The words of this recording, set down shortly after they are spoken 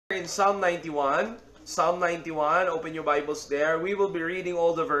In Psalm 91, open your Bibles there. We will be reading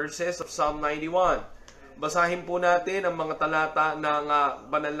all the verses of Psalm 91. Basahin po natin ang mga talata ng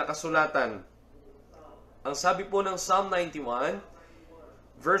banal na kasulatan. Ang sabi po ng Psalm 91,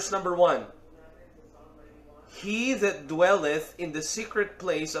 verse number 1. He that dwelleth in the secret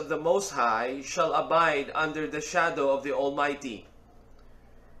place of the Most High shall abide under the shadow of the Almighty.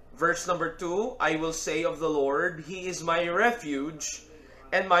 Verse number 2, I will say of the Lord, He is my refuge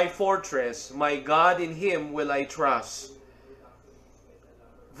and my fortress, my God, in Him will I trust.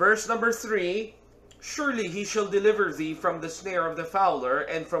 Verse number 3, surely He shall deliver thee from the snare of the fowler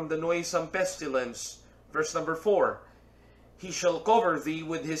and from the noisome pestilence. Verse number 4, He shall cover thee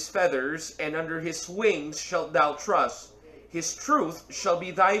with His feathers, and under His wings shalt thou trust. His truth shall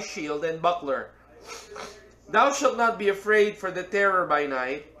be thy shield and buckler. Thou shalt not be afraid for the terror by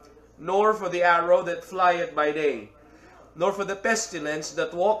night, nor for the arrow that flieth by day, nor for the pestilence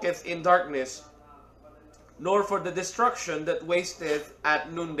that walketh in darkness, nor for the destruction that wasteth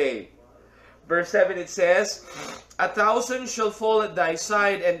at noonday. Verse 7 it says, 1,000 shall fall at thy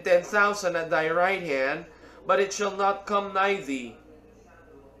side, and 10,000 at thy right hand, but it shall not come nigh thee.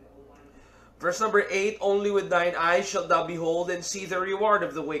 Verse number 8, only with thine eyes shalt thou behold and see the reward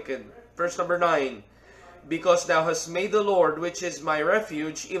of the wicked. Verse number 9, because thou hast made the Lord, which is my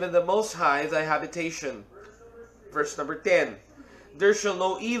refuge, even the Most High, thy habitation. Verse number 10, there shall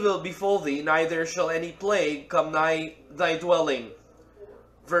no evil befall thee, neither shall any plague come nigh thy dwelling.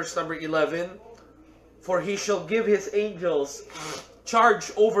 Verse number 11, for He shall give His angels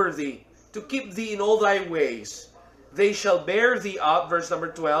charge over thee, to keep thee in all thy ways. They shall bear thee up, verse number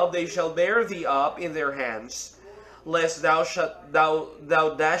 12, they shall bear thee up in their hands, lest thou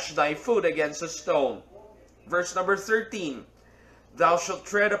dash thy foot against a stone. Verse number 13, thou shalt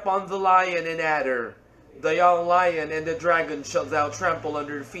tread upon the lion and adder, the young lion and the dragon shalt thou trample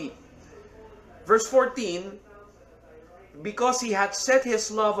under feet. Verse 14, because He hath set His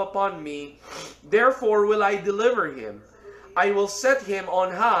love upon me, therefore will I deliver him. I will set him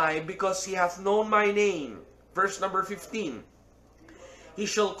on high, because he hath known my name. Verse number 15, he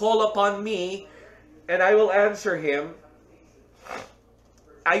shall call upon me, and I will answer him.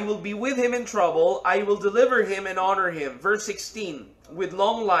 I will be with him in trouble. I will deliver him and honor him. Verse 16, with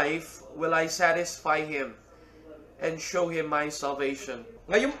long life will I satisfy him and show him my salvation.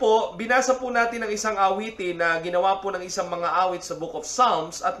 Ngayon po, binasa po natin ang isang awitin na ginawa po ng isang mga awit sa Book of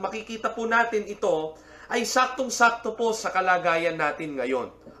Psalms, at makikita po natin ito ay saktong-sakto po sa kalagayan natin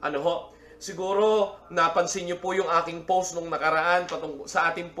ngayon. Ano ho? Siguro napansin niyo po yung aking post nung nakaraan patungkol sa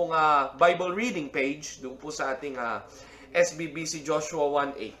ating pong Bible reading page, doon po sa ating SBBC Joshua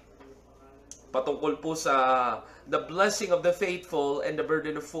 1:8. Patungkol po sa the blessing of the faithful and the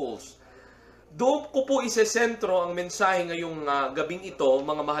burden of fools. Doon ko po isesentro ang mensahe ngayong gabing ito,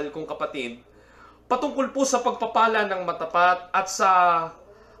 mga mahal kong kapatid, patungkol po sa pagpapala ng matapat at sa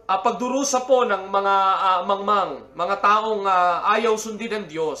pagdurusa po ng mga mangmang, mga taong ayaw sundin ng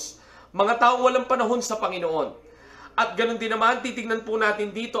Diyos, mga taong walang panahon sa Panginoon. At ganun din naman, titignan po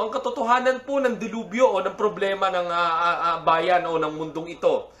natin dito ang katotohanan po ng dilubyo o ng problema ng bayan o ng mundong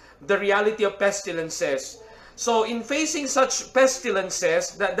ito. The reality of pestilences. So, in facing such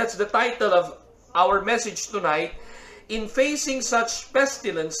pestilences, that's the title of our message tonight. In facing such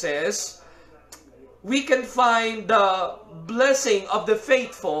pestilences, we can find the blessing of the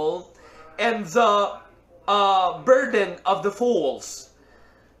faithful and the burden of the fools.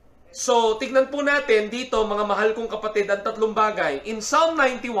 So, tignan po natin dito, mga mahal kong kapatid, ang tatlong bagay. In Psalm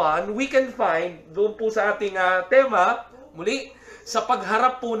 91, we can find, doon po sa ating tema, muli, sa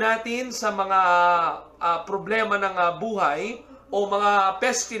pagharap po natin sa mga problema ng buhay, o mga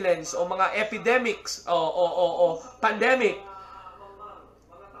pestilence, o mga epidemics, o pandemic.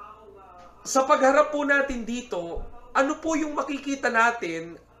 Sa pagharap po natin dito, ano po yung makikita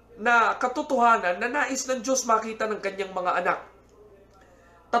natin na katotohanan na nais ng Diyos makita ng kanyang mga anak?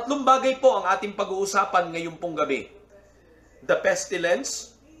 Tatlong bagay po ang ating pag-uusapan ngayong pong gabi. The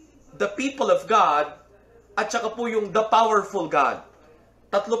pestilence, the people of God, at saka po yung the powerful God.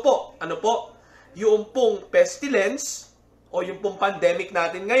 Tatlo po. Ano po? Yung pong pestilence, o yung pong pandemic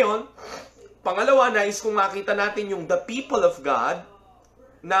natin ngayon. Pangalawa, nais kong makita natin yung the people of God,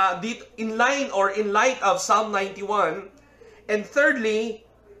 na in line or in light of Psalm 91. And thirdly,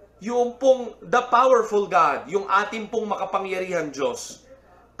 yung pong the powerful God, yung ating pong makapangyarihan Diyos.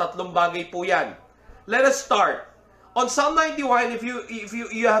 Tatlong bagay po yan. Let us start. On Psalm 91, if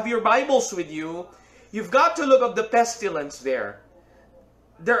you have your Bibles with you, you've got to look at the pestilence there.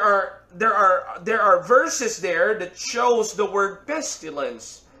 There are verses there that shows the word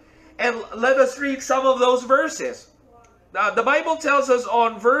pestilence. And let us read some of those verses. The Bible tells us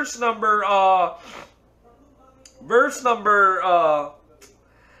on verse number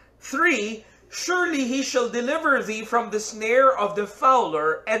 3, surely he shall deliver thee from the snare of the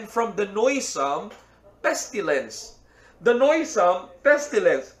fowler and from the noisome pestilence. The noisome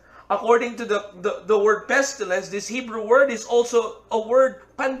pestilence. According to the word pestilence, this Hebrew word is also a word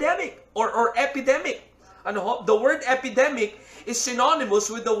pandemic or epidemic. The word epidemic is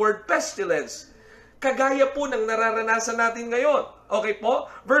synonymous with the word pestilence. Kagaya po ng nararanasan natin ngayon. Okay po?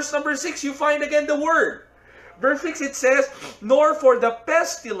 Verse number 6, you find again the word. Verse 6, it says, nor for the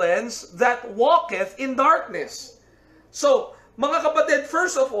pestilence that walketh in darkness. So, mga kapatid,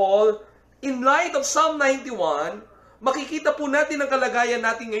 first of all, in light of Psalm 91, makikita po natin ang kalagayan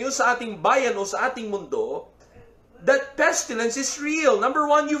natin ngayon sa ating bayan o sa ating mundo, that pestilence is real. Number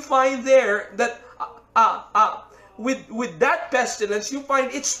one, you find there that with that pestilence, you find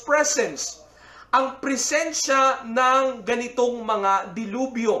its presence. Ang presensya ng ganitong mga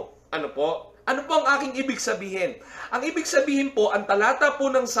dilubyo. Ano po? Ano po ang aking ibig sabihin? Ang ibig sabihin po, ang talata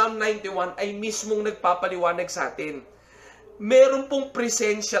po ng Psalm 91 ay mismong nagpapaliwanag sa atin. Meron pong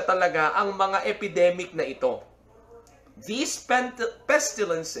presensya talaga ang mga epidemic na ito. These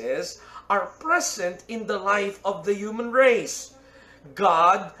pestilences are present in the life of the human race.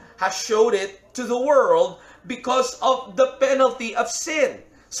 God has showed it to the world because of the penalty of sin.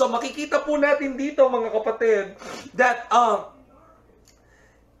 So makikita po natin dito mga kapatid that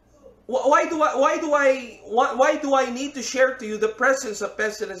why do I need to share to you the presence of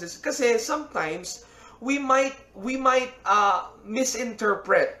pestilences? Kasi sometimes we might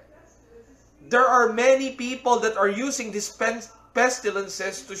misinterpret. There are many people that are using these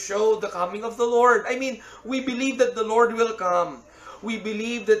pestilences to show the coming of the Lord. I mean, we believe that the Lord will come. We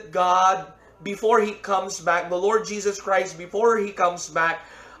believe that God, before He comes back, the Lord Jesus Christ, before He comes back,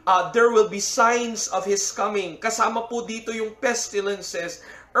 there will be signs of His coming. Kasama po dito yung pestilences,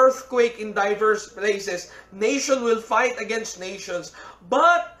 earthquake in diverse places, nation will fight against nations.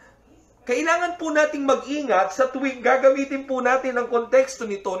 But, kailangan po nating mag-ingat sa tuwing gagamitin po natin ang konteksto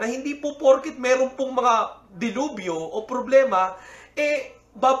nito na hindi po porkit meron pong mga dilubyo o problema,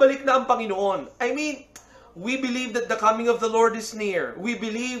 babalik na ang Panginoon. I mean, we believe that the coming of the Lord is near. We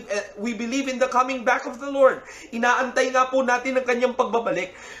believe in the coming back of the Lord. Inaantay nga po natin ang kanyang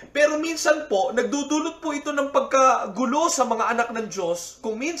pagbabalik. Pero minsan po, nagdudulot po ito ng pagkagulo sa mga anak ng Diyos,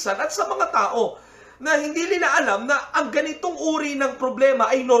 kung minsan, at sa mga tao, na hindi nila alam na ang ganitong uri ng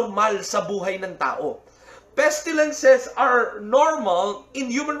problema ay normal sa buhay ng tao. Pestilences are normal in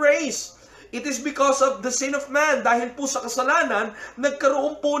human race. It is because of the sin of man. Dahil po sa kasalanan,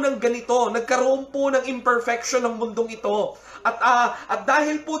 nagkaroon po ng ganito. Nagkaroon po ng imperfection ng mundong ito. At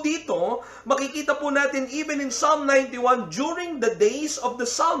dahil po dito, makikita po natin even in Psalm 91, during the days of the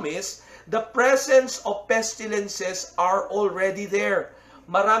psalmist, the presence of pestilences are already there.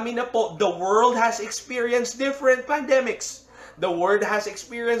 Marami na po. The world has experienced different pandemics. The world has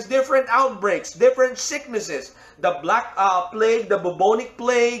experienced different outbreaks, different sicknesses. The Black Plague, the Bubonic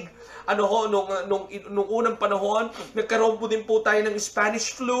Plague, nung unang panahon, nagkaroon po din po tayo ng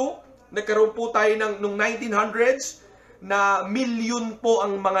Spanish flu, nagkaroon po tayo nung 1900s, na milyon po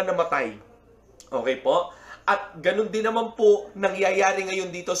ang mga namatay. Okay po? At ganun din naman po nangyayari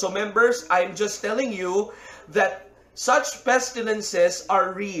ngayon dito. So members, I'm just telling you that such pestilences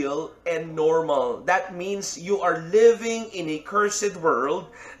are real and normal. That means you are living in a cursed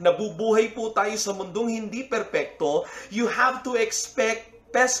world. Nabubuhay po tayo sa mundong hindi perpekto. You have to expect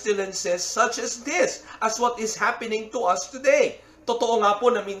pestilences such as this, as what is happening to us today. Totoo nga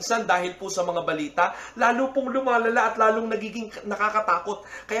po na minsan dahil po sa mga balita, lalo pong lumalala at lalong nagiging nakakatakot.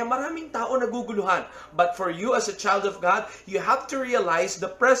 Kaya maraming tao naguguluhan. But for you as a child of God, you have to realize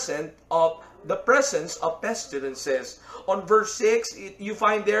the presence of pestilences. On verse 6, you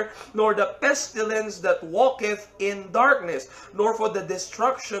find there, nor the pestilence that walketh in darkness, nor for the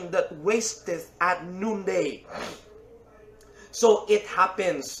destruction that wasteth at noonday. So, it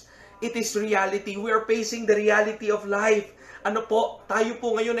happens. It is reality. We are facing the reality of life. Ano po, tayo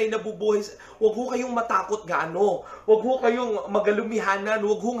po ngayon ay nabubuhay. Huwag ho kayong matakot gaano. Huwag ho kayong magalumihanan.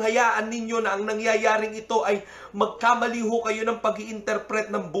 Huwag hong hayaan ninyo na ang nangyayaring ito ay magkamali ho kayo ng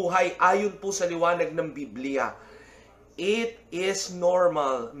pag-i-interpret ng buhay ayon po sa liwanag ng Biblia. It is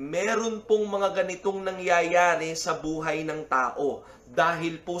normal. Meron pong mga ganitong nangyayari sa buhay ng tao.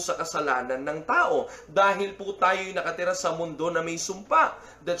 Dahil po sa kasalanan ng tao. Dahil po tayo'y nakatira sa mundo na may sumpa.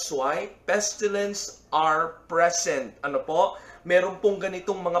 That's why pestilence are present. Ano po? Meron pong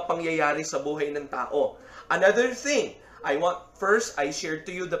ganitong mga pangyayari sa buhay ng tao. Another thing, first, I shared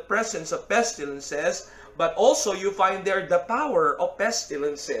to you the presence of pestilences, but also you find there the power of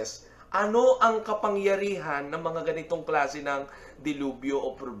pestilences. Ano ang kapangyarihan ng mga ganitong klase ng dilubyo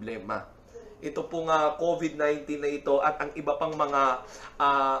o problema? Ito pong COVID-19 na ito at ang iba pang mga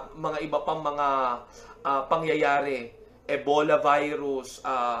pangyayari, Ebola virus,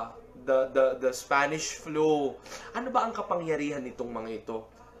 the Spanish flu. Ano ba ang kapangyarihan nitong mga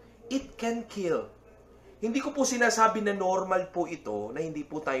ito? It can kill. Hindi ko po sinasabi na normal po ito na hindi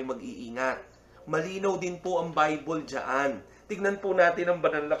po tayo mag-iingat. Malinaw din po ang Bible diyan. Tignan po natin ang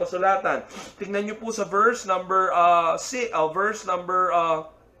banal na kasulatan. Tignan niyo po sa verse number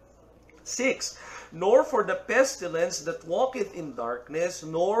 6. Nor for the pestilence that walketh in darkness,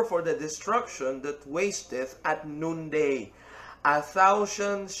 nor for the destruction that wasteth at noonday.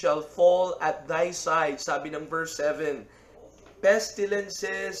 1,000 shall fall at thy side. Sabi ng verse 7.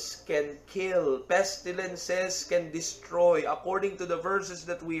 Pestilences can kill. Pestilences can destroy. According to the verses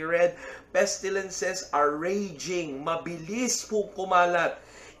that we read, pestilences are raging. Mabilis po kumalat.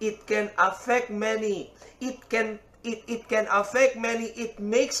 It can affect many. It can affect many. It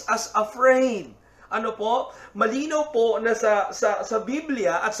makes us afraid. Ano po? Malinaw po na sa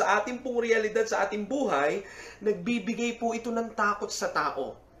Biblia at sa ating pong realidad, sa ating buhay, nagbibigay po ito ng takot sa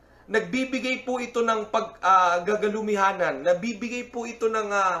tao. Nagbibigay po ito ng paggagalumihanan. Nagbibigay po ito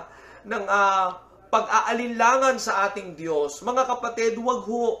ng pag-aalinlangan sa ating Diyos. Mga kapatid, huwag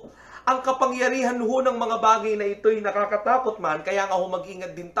ho. Ang kapangyarihan ho ng mga bagay na ito'y nakakatakot man. Kaya nga ho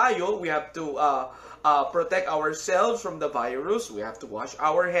mag-ingat din tayo. We have to protect ourselves from the virus. We have to wash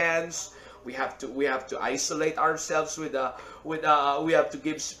our hands. We have to isolate ourselves we have to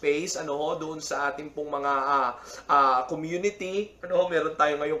give space doon sa ating pong mga community. Meron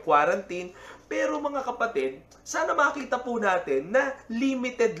tayo ngayong quarantine. Pero mga kapatid, sana makita po natin na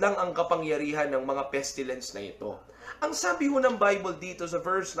limited lang ang kapangyarihan ng mga pestilence na ito. Ang sabi ho ng Bible dito sa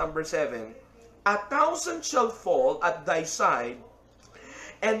verse number 7, 1,000 shall fall at thy side,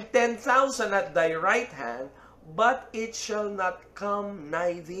 and 10,000 at thy right hand, but it shall not come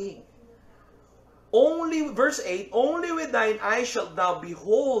nigh thee. Verse 8, only with thine eyes shalt thou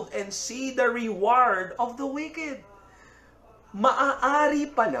behold and see the reward of the wicked. Maaari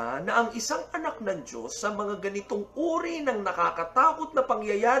pala na ang isang anak ng Diyos sa mga ganitong uri ng nakakatakot na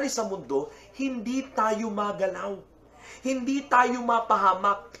pangyayari sa mundo, hindi tayo magalaw. Hindi tayo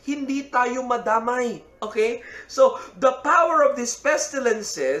mapahamak. Hindi tayo madamay. Okay? So, the power of these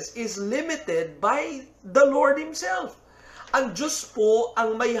pestilences is limited by the Lord Himself. Ang Diyos po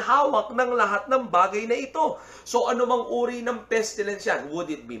ang may hawak ng lahat ng bagay na ito. So ano mang uri ng pestilence yan? Would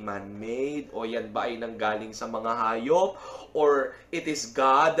it be man-made? O yan ba ay nanggaling sa mga hayop? Or it is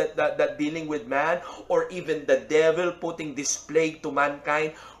God that dealing with man? Or even the devil putting this plague to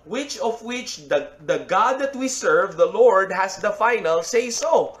mankind? Which the God that we serve, the Lord, has the final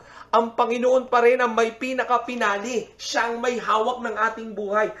say-so. Ang Panginoon pa rin ang may pinakapinali. Siyang may hawak ng ating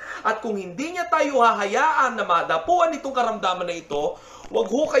buhay. At kung hindi niya tayo hahayaan na madapuan itong karamdaman na ito, huwag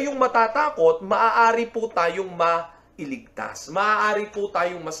ho kayong matatakot, maaari po tayong mailigtas. Maaari po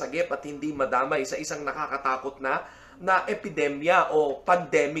tayong masagip at hindi madamay sa isang nakakatakot na epidemya o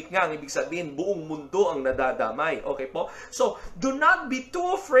pandemic nga. Ang ibig sabihin, buong mundo ang nadadamay. Okay po? So, do not be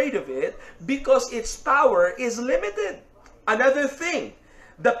too afraid of it because its power is limited. Another thing,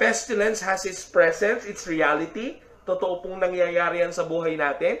 the pestilence has its presence, its reality. Totoo pong nangyayari yan sa buhay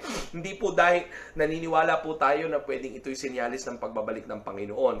natin. Hindi po dahil naniniwala po tayo na pwedeng ito'y sinyalis ng pagbabalik ng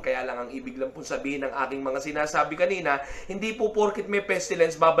Panginoon. Kaya lang ang ibig lang po sabihin ng aking mga sinasabi kanina, hindi po porket may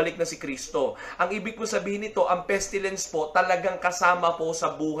pestilence, babalik na si Kristo. Ang ibig po sabihin nito, ang pestilence po talagang kasama po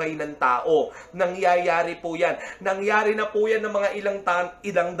sa buhay ng tao. Nangyayari po yan. Nangyari na po yan ng mga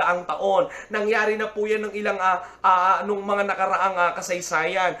ilang daang taon. Nangyari na po yan ng nung mga nakaraang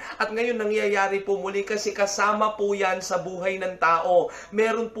kasaysayan. At ngayon nangyayari po muli kasi kasama po yan sa buhay ng tao.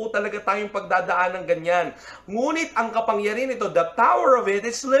 Meron po talaga tayong pagdadaan ng ganyan. Ngunit ang kapangyarihan nito, the power of it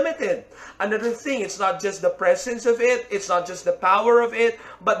is limited. Another thing, it's not just the presence of it, it's not just the power of it,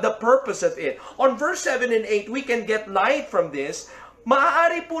 but the purpose of it. On verse 7 and 8, we can get light from this.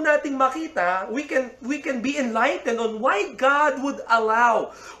 Maaari po nating makita, we can be enlightened on why God would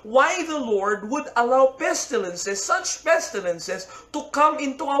allow, why the Lord would allow pestilences, such pestilences, to come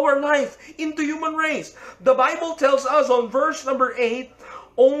into our life, into human race. The Bible tells us on verse number 8,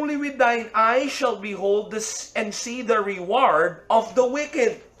 only with thine eyes shall behold this and see the reward of the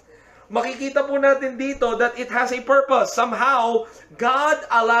wicked. Makikita po natin dito that it has a purpose. Somehow, God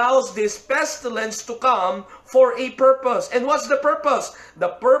allows this pestilence to come for a purpose. And what's the purpose?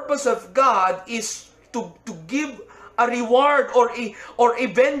 The purpose of God is to give a reward or a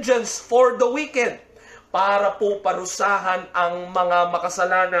vengeance for the wicked. Para po parusahan ang mga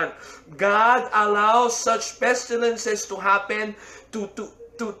makasalanan. God allows such pestilences to happen to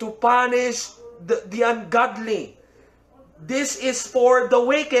to punish the ungodly. This is for the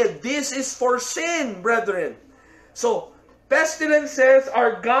wicked. This is for sin, brethren. So, pestilences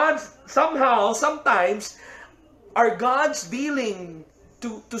are God's, sometimes, are God's dealing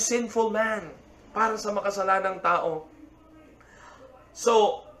to sinful man, para sa makasalanang tao.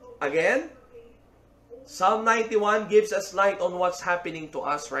 So, again, Psalm 91 gives us light on what's happening to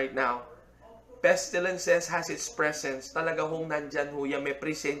us right now. Pestilences has its presence. Talaga hong nandyan ho yan. May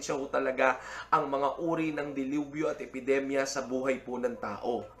presensya ho talaga ang mga uri ng dilubyo at epidemya sa buhay po ng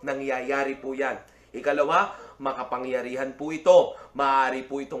tao. Nangyayari po yan. Ikalawa, makapangyarihan po ito. Maaari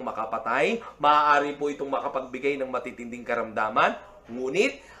po itong makapatay. Maaari po itong makapagbigay ng matitinding karamdaman.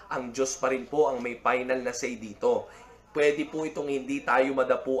 Ngunit, ang Diyos pa rin po ang may final na say dito. Pwede po itong hindi tayo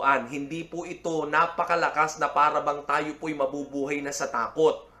madapuan. Hindi po ito napakalakas na para bang tayo po'y mabubuhay na sa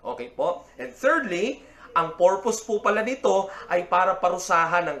takot. Okay po? And thirdly, ang purpose po pala nito ay para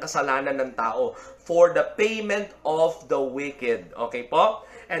parusahan ang kasalanan ng tao. For the payment of the wicked. Okay po?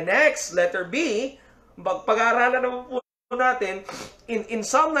 And next, letter B, pag-aaralan naman po natin, in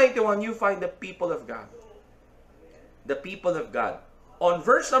Psalm 91, you find the people of God. The people of God. On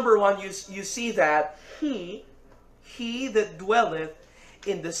verse number 1, you see that He that dwelleth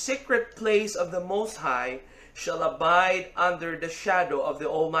in the secret place of the Most High shall abide under the shadow of the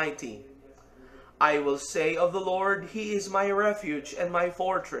Almighty. I will say of the Lord, He is my refuge and my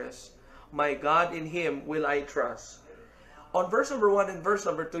fortress. My God, in Him will I trust. On verse number 1 and verse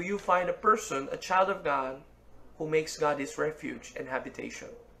number 2, you find a person, a child of God, who makes God his refuge and habitation.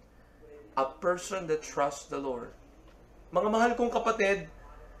 A person that trusts the Lord. Mga mahal kong kapatid,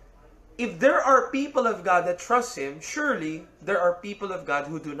 if there are people of God that trust Him, surely there are people of God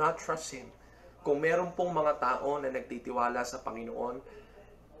who do not trust Him. Kung meron pong mga tao na nagtitiwala sa Panginoon,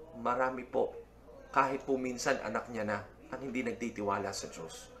 marami po, kahit po minsan anak niya na, ang hindi nagtitiwala sa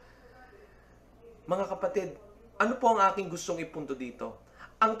Diyos. Mga kapatid, ano po ang aking gustong ipunto dito?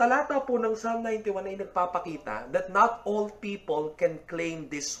 Ang talata po ng Psalm 91 ay nagpapakita that not all people can claim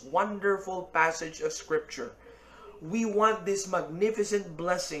this wonderful passage of Scripture. We want these magnificent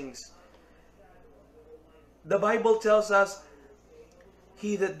blessings. The Bible tells us,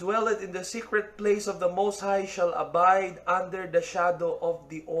 He that dwelleth in the secret place of the Most High shall abide under the shadow of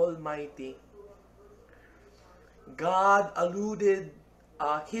the Almighty. God alluded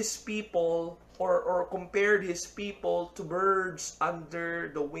His people or compared His people to birds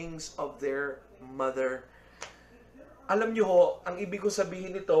under the wings of their mother. Alam nyo ho, ang ibig ko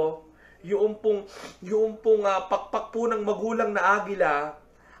sabihin nito, yung pong pakpak po ng magulang na agila,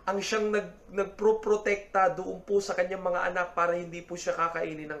 ang siyang nagproprotekta doon po sa kanyang mga anak para hindi po siya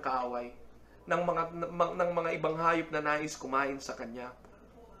kakainin ng kaaway ng mga ibang hayop na nais kumain sa kanya.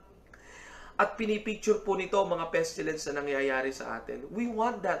 At pinipicture po nito mga pestilence na nangyayari sa atin. We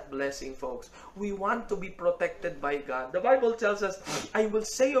want that blessing, folks. We want to be protected by God. The Bible tells us, I will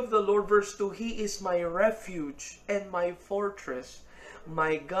say of the Lord, verse 2, He is my refuge and my fortress.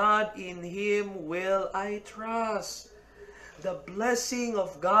 My God, in Him will I trust. The blessing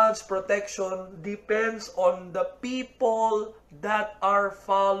of God's protection depends on the people that are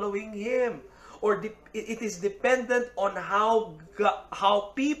following Him. Or it is dependent on how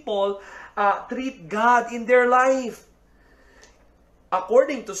people treat God in their life.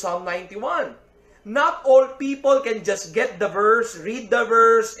 According to Psalm 91, not all people can just get the verse, read the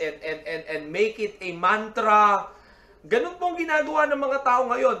verse, and make it a mantra. Ganun pong ginagawa ng mga tao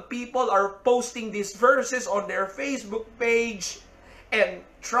ngayon. People are posting these verses on their Facebook page and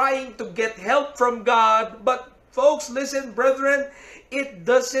trying to get help from God. But folks, listen, brethren, it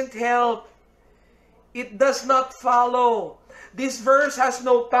doesn't help. It does not follow. This verse has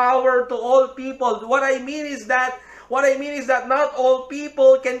no power to all people. What I mean is that not all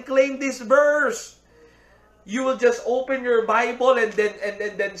people can claim this verse. You will just open your Bible and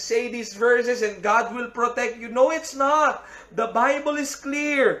then say these verses and God will protect you. No, it's not. The Bible is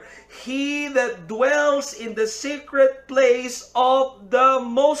clear. He that dwells in the secret place of the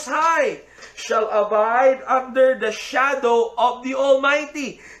Most High shall abide under the shadow of the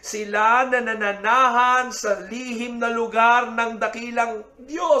Almighty. Sila na nananahan sa lihim na lugar ng dakilang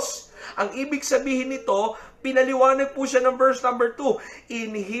Diyos. Ang ibig sabihin nito, pinaliwanag po siya ng verse number 2.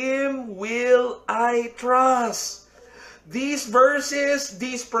 In Him will I trust. These verses,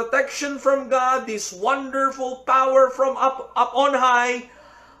 this protection from God, this wonderful power from up on high,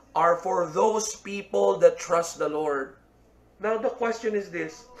 are for those people that trust the Lord. Now the question is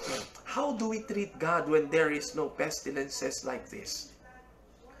this, how do we treat God when there is no pestilences like this?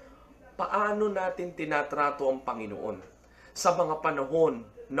 Paano natin tinatrato ang Panginoon sa mga panahon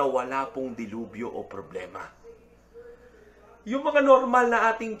na wala pong dilubyo o problema? Yung mga normal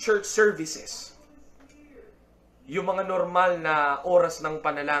na ating church services, yung mga normal na oras ng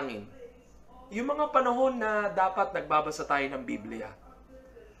panalangin, yung mga panahon na dapat nagbabasa tayo ng Biblia,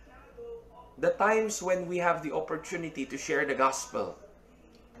 the times when we have the opportunity to share the gospel,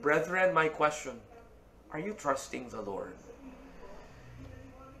 brethren, my question, are you trusting the Lord?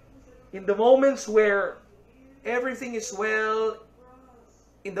 In the moments where everything is well,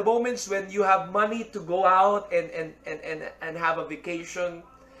 in the moments when you have money to go out and have a vacation,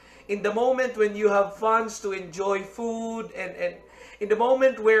 in the moment when you have funds to enjoy food, and in the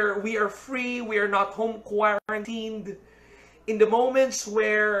moment where we are free, we are not home quarantined, in the moments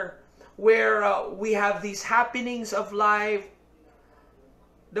where we have these happenings of life,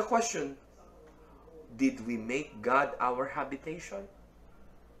 the question, did we make God our habitation?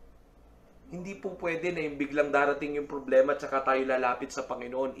 Hindi po pwede na yung biglang darating yung problema at saka tayo lalapit sa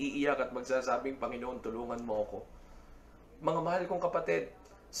Panginoon, iiyak at magsasabing, Panginoon, tulungan mo ako. Mga mahal kong kapatid,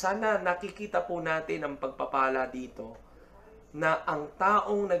 sana nakikita po natin ang pagpapala dito na ang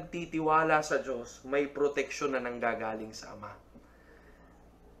taong nagtitiwala sa Diyos may proteksyon na nanggagaling sa Ama.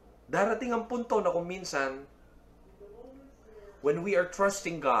 Darating ang punto na kung minsan, when we are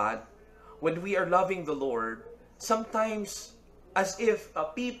trusting God, when we are loving the Lord, sometimes as if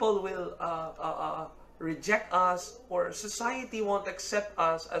people will reject us or society won't accept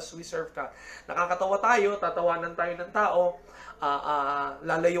us as we serve God. Nakakatawa tayo, tatawanan tayo ng tao,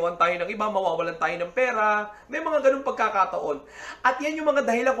 lalayuan tayo ng iba, mawawalan tayo ng pera, may mga ganung pagkakataon. At yan yung mga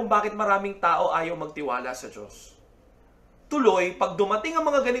dahilan kung bakit maraming tao ayaw magtiwala sa Diyos. Tuloy, pag dumating ang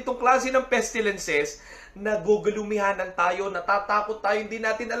mga ganitong klase ng pestilences, nagugulumihanan tayo, natatakot tayo, hindi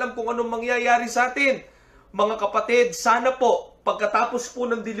natin alam kung anong mangyayari sa atin. Mga kapatid, sana po, pagkatapos po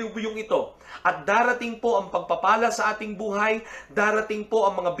ng dilubyong ito, at darating po ang pagpapala sa ating buhay, darating po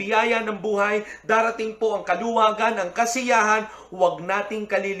ang mga biyaya ng buhay, darating po ang kaluwagan, ang kasiyahan, huwag nating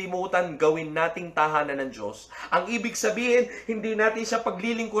kalilimutan, gawin nating tahanan ng Diyos. Ang ibig sabihin, hindi natin siya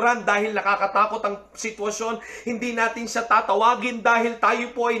paglilingkuran dahil nakakatakot ang sitwasyon, hindi natin siya tatawagin dahil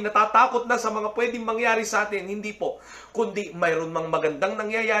tayo po ay natatakot na sa mga pwedeng mangyari sa atin, hindi po. Kundi mayroon mang magandang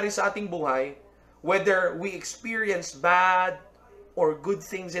nangyayari sa ating buhay, whether we experience bad or good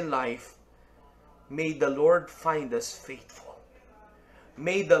things in life, may the Lord find us faithful.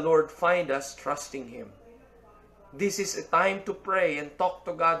 May the Lord find us trusting Him. This is a time to pray and talk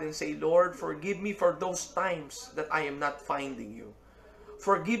to God and say, Lord, forgive me for those times that I am not finding You.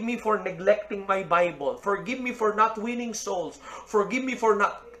 Forgive me for neglecting my Bible. Forgive me for not winning souls. Forgive me for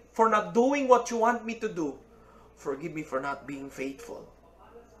not doing what You want me to do. Forgive me for not being faithful.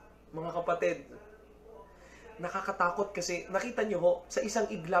 Mga kapatid, nakakatakot kasi nakita nyo ho, sa isang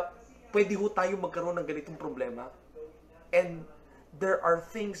iglap, pwede ho tayo magkaroon ng ganitong problema. And there are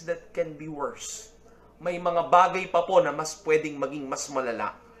things that can be worse. May mga bagay pa po na mas pwedeng maging mas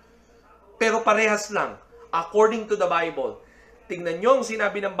malala. Pero parehas lang, according to the Bible. Tingnan nyo ang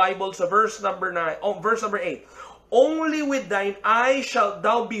sinabi ng Bible sa verse number 8. Only with thine eyes shalt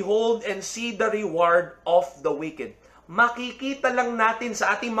thou behold and see the reward of the wicked. Makikita lang natin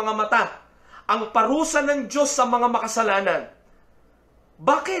sa ating mga mata ang parusa ng Diyos sa mga makasalanan.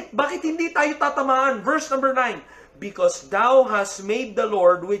 Bakit? Bakit hindi tayo tatamaan? Verse number 9. Because thou hast made the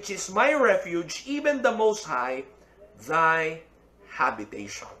Lord, which is my refuge, even the Most High, thy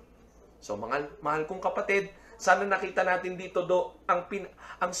habitation. So, mahal kong kapatid, sana nakita natin dito ang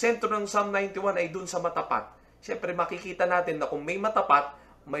sentro ng Psalm 91 ay dun sa matapat. Siyempre, makikita natin na kung may matapat,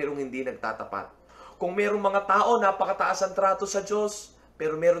 mayroong hindi nagtatapat. Kung mayroong mga tao, napakataas ang trato sa Diyos,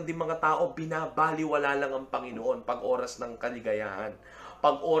 pero meron din mga tao, binabaliwala lang ang Panginoon pag oras ng kaligayahan,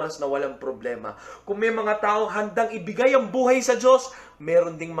 pag oras na walang problema. Kung may mga tao handang ibigay ang buhay sa Diyos,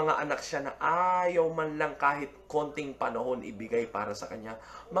 meron ding mga anak siya na ayaw man lang kahit konting panahon ibigay para sa Kanya.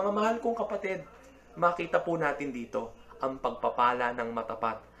 Mga mahal kong kapatid, makita po natin dito ang pagpapala ng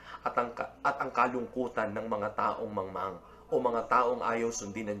matapat at ang kalungkutan ng mga taong mangmang o mga taong ayaw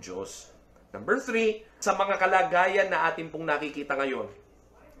sundin ng Diyos. Number 3, sa mga kalagayan na atin pong nakikita ngayon,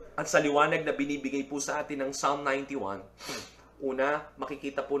 at sa liwanag na binibigay po sa atin ng Psalm 91, una,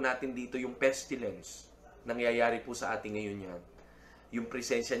 makikita po natin dito yung pestilence. Nangyayari po sa atin ngayon yan. Yung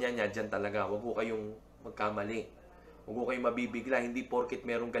presensya niya dyan talaga. Huwag ko kayong magkamali. Huwag ko kayong mabibigla. Hindi porket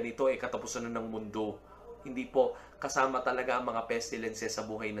meron ganito, katapusan na ng mundo. Hindi po. Kasama talaga ang mga pestilences sa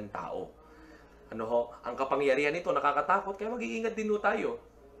buhay ng tao. Ang kapangyarihan nito nakakatakot, kaya mag-iingat din tayo.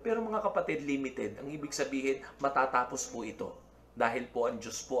 Pero mga kapatid, limited. Ang ibig sabihin, matatapos po ito. Dahil po ang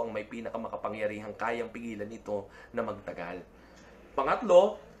Diyos po ang may pinakamakapangyarihang kayang pigilan ito na magtagal.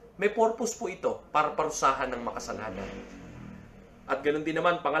 Pangatlo, may purpose po ito para parusahan ng makasalanan. At ganoon din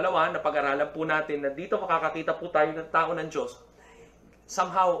naman, pangalawa, na pag-aralan po natin na dito makakakita po tayo ng tao ng Diyos.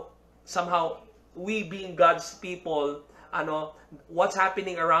 Somehow, we being God's people, what's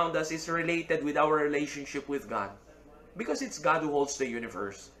happening around us is related with our relationship with God. Because it's God who holds the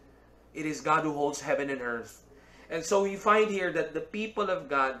universe. It is God who holds heaven and earth. And so we find here that the people of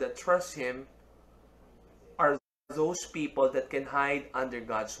God that trust Him are those people that can hide under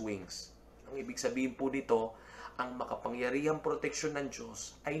God's wings. Ang ibig sabihin po nito, ang makapangyarihang proteksyon ng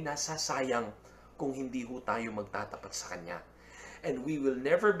Diyos ay nasasayang kung hindi ho tayo magtatapat sa Kanya. And we will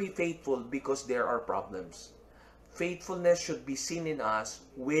never be faithful because there are problems. Faithfulness should be seen in us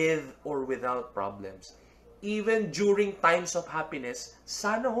with or without problems. Even during times of happiness,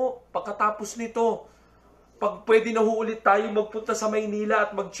 sana ho, pagkatapos nito, pag pwede na ho ulit tayo magpunta sa Maynila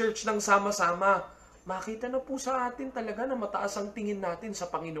at mag-church ng sama-sama, makita na po sa atin talaga na mataas ang tingin natin sa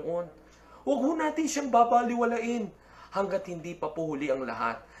Panginoon. Huwag ho natin siyang babaliwalain hanggat hindi pa po huli ang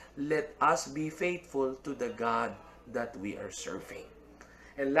lahat. Let us be faithful to the God that we are serving.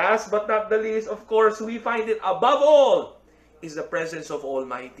 And last but not the least, of course, we find it above all is the presence of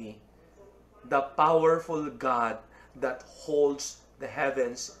Almighty, the powerful God that holds the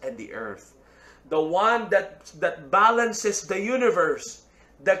heavens and the earth. The one that balances the universe,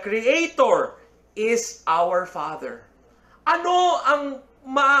 the Creator, is our Father. Ano ang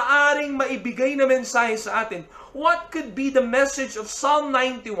maaaring maibigay na mensahe sa atin? What could be the message of Psalm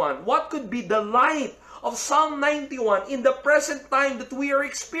 91? What could be the light of Psalm 91 in the present time that we are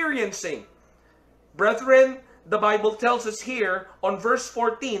experiencing? Brethren, the Bible tells us here on verse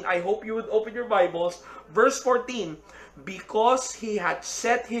 14, I hope you would open your Bibles, verse 14, because He had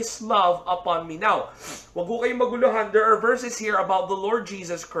set His love upon me. Now, wag ko kayong maguluhan. There are verses here about the Lord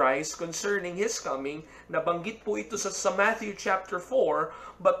Jesus Christ concerning His coming. Nabanggit po ito sa Matthew chapter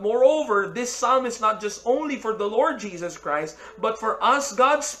 4. But moreover, this psalm is not just only for the Lord Jesus Christ, but for us,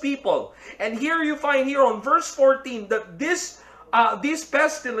 God's people. And here you find here on verse 14 that these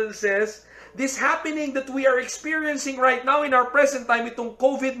pestilences, this happening that we are experiencing right now in our present time, itong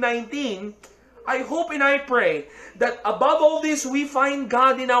COVID-19, I hope and I pray that above all this, we find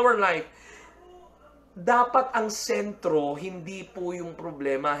God in our life. Dapat ang sentro, hindi po yung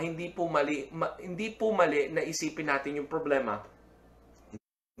problema, hindi po mali na isipin natin yung problema.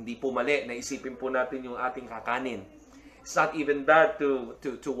 Hindi po mali na isipin po natin yung ating kakanin. It's not even bad to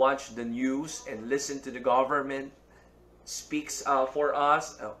watch the news and listen to the government speaks for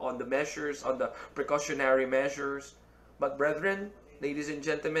us on the measures, on the precautionary measures. But brethren, ladies and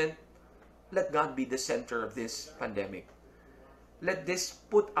gentlemen, let God be the center of this pandemic. Let this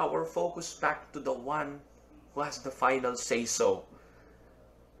put our focus back to the one who has the final say-so.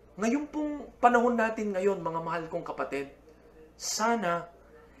 Ngayon pong panahon natin ngayon, mga mahal kong kapatid, sana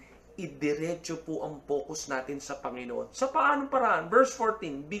idiretso po ang focus natin sa Panginoon. Sa paanong paraan? Verse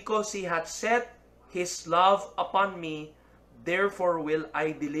 14, because He hath set His love upon me, therefore will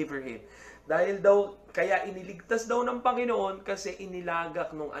I deliver him. Dahil daw, kaya iniligtas daw ng Panginoon kasi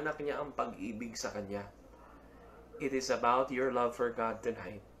inilagak nung anak niya ang pag-ibig sa Kanya. It is about your love for God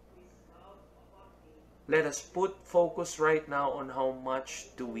tonight. Let us put focus right now on how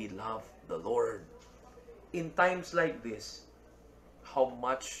much do we love the Lord. In times like this, how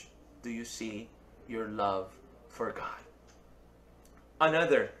much do you see your love for God?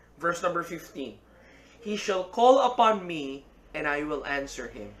 Another, verse number 15. He shall call upon me, and I will answer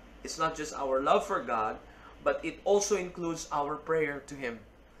him. It's not just our love for God, but it also includes our prayer to Him.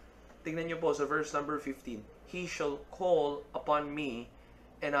 Tingnan niyo po sa verse number 15. He shall call upon me,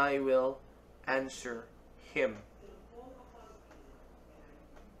 and I will answer him.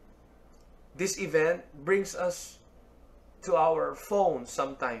 This event brings us to our phones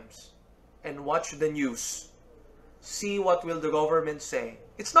sometimes and watch the news. See what will the government say.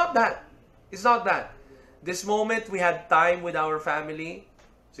 It's not that. It's not that. This moment, we had time with our family.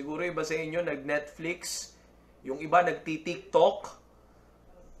 Siguro iba sa inyo nag-Netflix. Yung iba nagti-TikTok.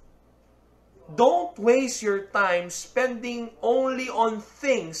 Don't waste your time spending only on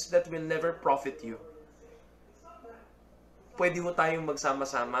things that will never profit you. Pwede ho tayong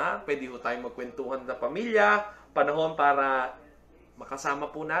magsama-sama. Pwede ho tayong magkwentuhan na pamilya. Panahon para makasama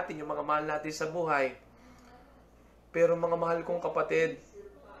po natin yung mga mahal natin sa buhay. Pero mga mahal kong kapatid,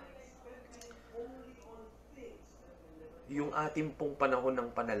 yung ating pong panahon ng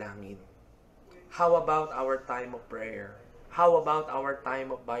panalangin. How about our time of prayer? How about our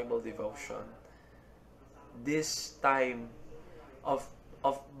time of Bible devotion? This time of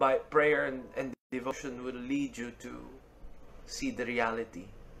prayer and devotion will lead you to see the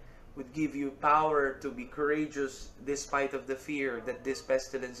reality. Would give you power to be courageous despite of the fear that these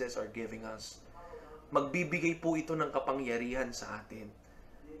pestilences are giving us. Magbibigay po ito ng kapangyarihan sa atin.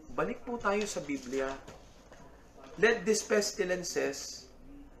 Balik po tayo sa Biblia. Let these pestilences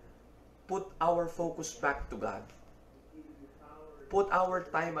put our focus back to God. Put our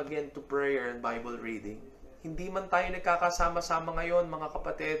time again to prayer and Bible reading. Hindi man tayo nagkakasama-sama ngayon, mga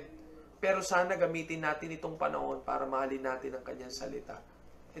kapatid, pero sana gamitin natin itong panahon para mahalin natin ang kanyang salita.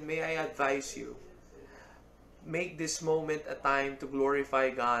 And may I advise you, make this moment a time to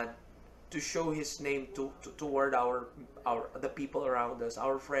glorify God, to show His name toward the people around us,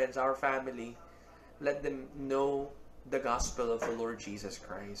 our friends, our family. Let them know the gospel of the Lord Jesus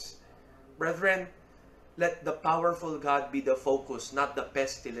Christ. Brethren, let the powerful God be the focus, not the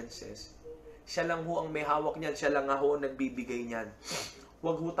pestilences. Siya lang ho ang may hawak niyan, siya lang ho ang nagbibigay niyan.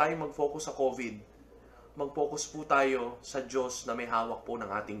 Huwag ho tayo mag-focus sa COVID. Mag-focus po tayo sa Diyos na may hawak po ng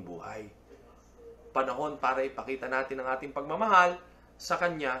ating buhay. Panahon para ipakita natin ang ating pagmamahal sa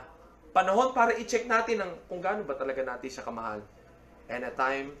Kanya. Panahon para i-check natin kung gaano ba talaga natin siya kamahal. And a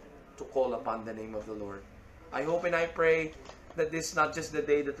time to call upon the name of the Lord. I hope and I pray that this is not just the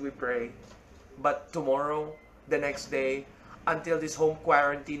day that we pray, but tomorrow, the next day, until this home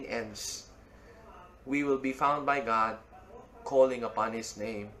quarantine ends, we will be found by God calling upon His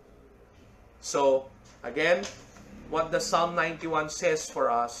name. So, again, what the Psalm 91 says for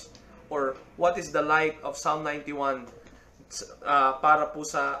us, or what is the light of Psalm 91 para po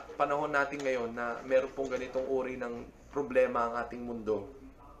sa panahon natin ngayon na meron pong ganitong uri ng problema ang ating mundo.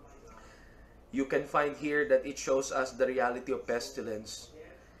 You can find here that it shows us the reality of pestilence.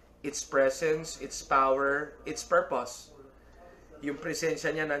 Its presence, its power, its purpose. Yung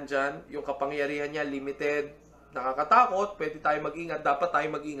presensya niya nandyan, yung kapangyarihan niya limited, nakakatakot, pwede tayo mag-ingat, dapat tayo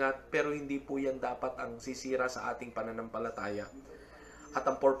mag-ingat, pero hindi po yan dapat ang sisira sa ating pananampalataya. At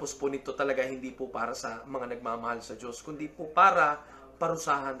ang purpose po nito talaga hindi po para sa mga nagmamahal sa Diyos, kundi po para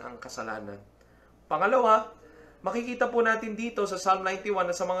parusahan ang kasalanan. Pangalawa, makikita po natin dito sa Psalm 91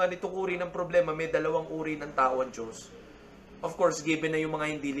 na sa mga ganitong uri ng problema, may dalawang uri ng tao ang Diyos. Of course, given na yung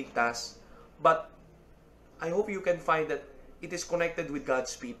mga hindi ligtas. But, I hope you can find that it is connected with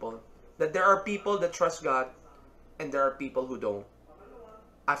God's people. That there are people that trust God, and there are people who don't.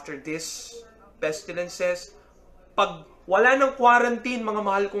 After this pestilences, pag wala ng quarantine, mga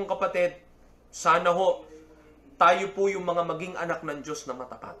mahal kong kapatid, sana ho, tayo po yung mga maging anak ng Diyos na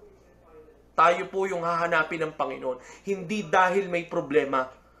matapat. Tayo po yung hahanapin ng Panginoon. Hindi dahil may problema,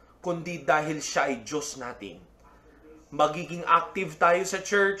 kundi dahil siya ay Diyos natin. Magiging active tayo sa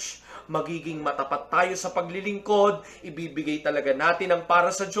church, magiging matapat tayo sa paglilingkod, ibibigay talaga natin ang para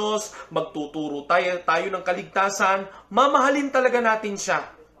sa Diyos, magtuturo tayo ng kaligtasan, mamahalin talaga natin siya.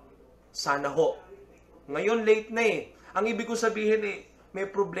 Sana ho. Ngayon late na eh. Ang ibig ko sabihin may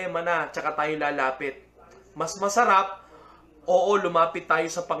problema na, tsaka tayo lalapit. Mas masarap, oo, lumapit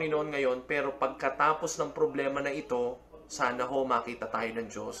tayo sa Panginoon ngayon, pero pagkatapos ng problema na ito, sana ho makita tayo ng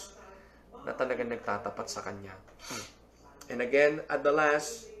Diyos na talagang nagtatapat sa Kanya. And again, at the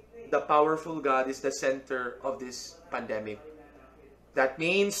last, the powerful God is the center of this pandemic. That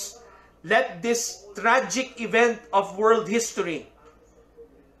means, let this tragic event of world history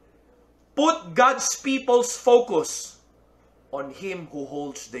put God's people's focus on Him who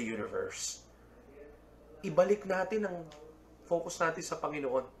holds the universe. Ibalik natin ang focus natin sa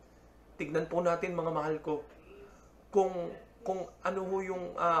Panginoon. Tignan po natin, mga mahal ko, kung ano ho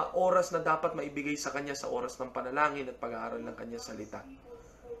yung oras na dapat maibigay sa Kanya sa oras ng panalangin at pag-aaral ng Kanyang salita.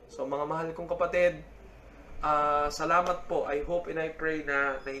 So mga mahal kong kapatid, salamat po. I hope and I pray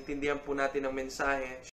na naintindihan po natin ang mensahe.